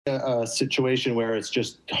a situation where it's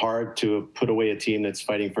just hard to put away a team that's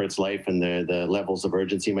fighting for its life, and the levels of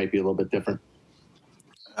urgency might be a little bit different?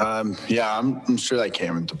 Yeah, I'm sure that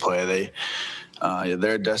came into play.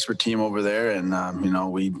 They're a desperate team over there, and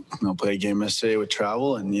we played a game yesterday with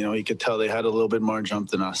travel, and you could tell they had a little bit more jump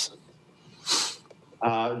than us.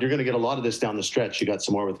 You're going to get a lot of this down the stretch. You got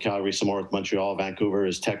some more with Calgary, some more with Montreal. Vancouver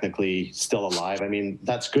is technically still alive. I mean,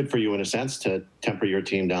 that's good for you in a sense to temper your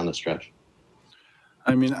team down the stretch.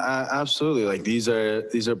 I mean, absolutely. Like these are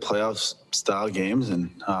playoff style games, and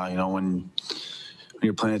when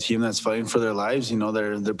you're playing a team that's fighting for their lives,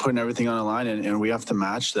 they're putting everything on the line, and we have to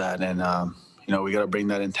match that. And we got to bring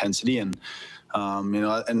that intensity, and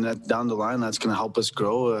and that down the line, that's going to help us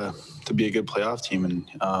grow to be a good playoff team. And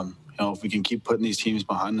if we can keep putting these teams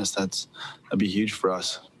behind us, that'd be huge for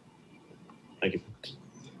us. Thank you.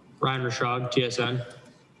 Ryan Rishaug, TSN.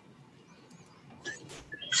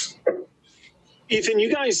 Ethan,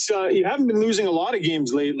 you guys, you haven't been losing a lot of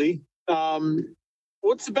games lately.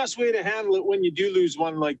 What's the best way to handle it when you do lose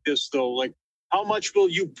one like this, though? Like, how much will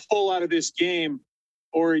you pull out of this game,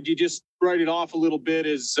 or do you just write it off a little bit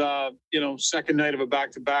as second night of a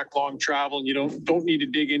back-to-back long travel, and you don't need to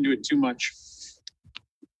dig into it too much?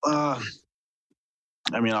 I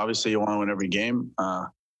mean, obviously you want to win every game. To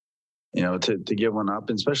give one up,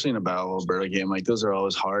 and especially in a Battle of Alberta game, like those are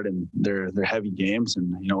always hard, and they're heavy games,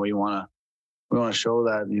 and we want to show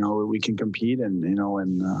that we can compete and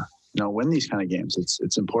win these kind of games.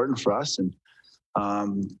 It's important for us, and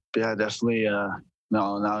definitely.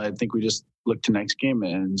 Now I think we just look to next game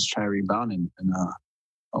and just try to rebound and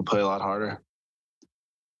I'll play a lot harder.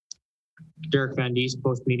 Derek Van Diest,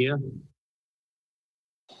 Post Media.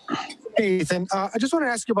 Hey, Ethan. I just want to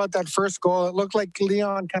ask you about that first goal. It looked like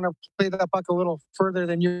Leon kind of played that puck a little further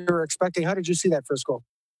than you were expecting. How did you see that first goal?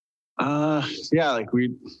 We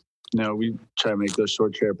try to make those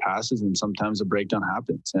short chair passes, and sometimes a breakdown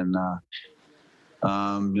happens. And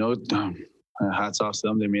hats off to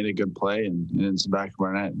them. They made a good play, and it's the back of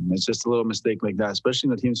our net. And it's just a little mistake like that, especially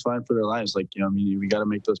when the team's fighting for their lives. Like we got to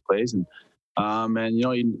make those plays, and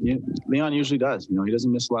Leon usually does. He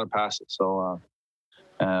doesn't miss a lot of passes. So.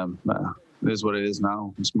 It is what it is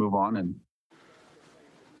now. Let's move on. And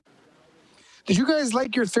did you guys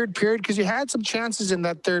like your third period? Because you had some chances in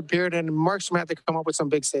that third period, and Markstrom had to come up with some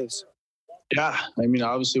big saves. Yeah, I mean,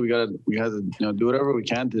 obviously we got to do whatever we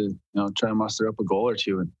can to try and muster up a goal or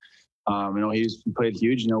two. And he's played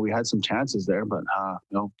huge. We had some chances there, but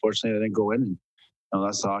fortunately they didn't go in. And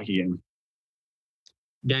that's the hockey game.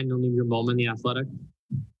 Daniel Newman-Bowman, The Athletic.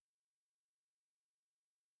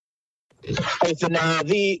 Ethan,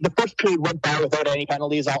 the first period went by without any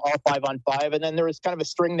penalties, all 5-on-5, and then there was kind of a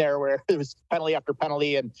string there where it was penalty after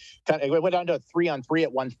penalty, and it went down to a 3-on-3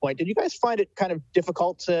 at one point. Did you guys find it kind of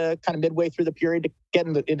difficult to kind of midway through the period to get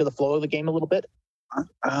into the flow of the game a little bit?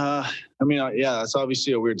 That's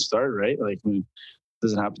obviously a weird start, right? Like, it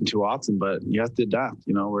doesn't happen too often, but you have to adapt.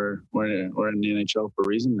 We're in the NHL for a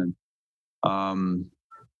reason, and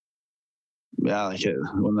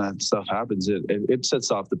when that stuff happens, it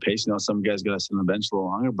sets off the pace. Some guys got to sit on the bench a little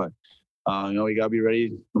longer, but we got to be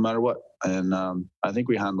ready no matter what. And I think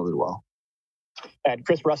we handled it well. And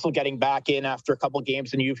Chris Russell getting back in after a couple of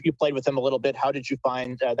games, and you played with him a little bit. How did you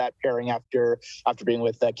find that pairing after being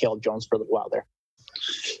with Caleb Jones for a little while there?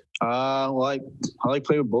 I like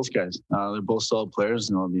playing with both guys. They're both solid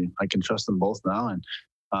players. I can trust them both now, and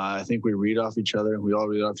I think we read off each other. We all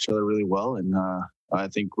read off each other really well, and I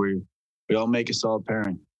think we all make a solid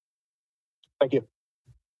pairing. Thank you.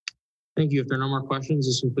 Thank you. If there are no more questions,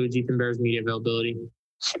 this concludes Ethan Bear's media availability.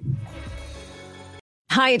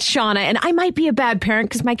 Hi, it's Shauna, and I might be a bad parent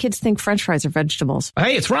because my kids think French fries are vegetables.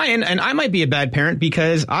 Hey, it's Ryan, and I might be a bad parent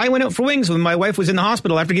because I went out for wings when my wife was in the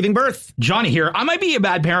hospital after giving birth. Johnny here. I might be a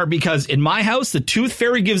bad parent because in my house, the tooth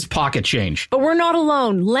fairy gives pocket change. But we're not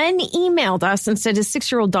alone. Len emailed us and said his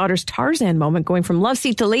 6-year-old daughter's Tarzan moment going from love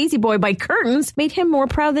seat to lazy boy by curtains made him more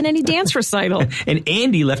proud than any dance recital. And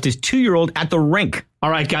Andy left his 2-year-old at the rink. All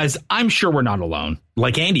right, guys, I'm sure we're not alone.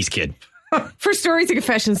 Like Andy's kid. For stories and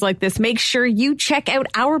confessions like this, make sure you check out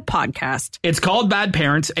our podcast. It's called Bad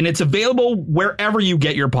Parents, and it's available wherever you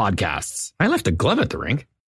get your podcasts. I left a glove at the rink.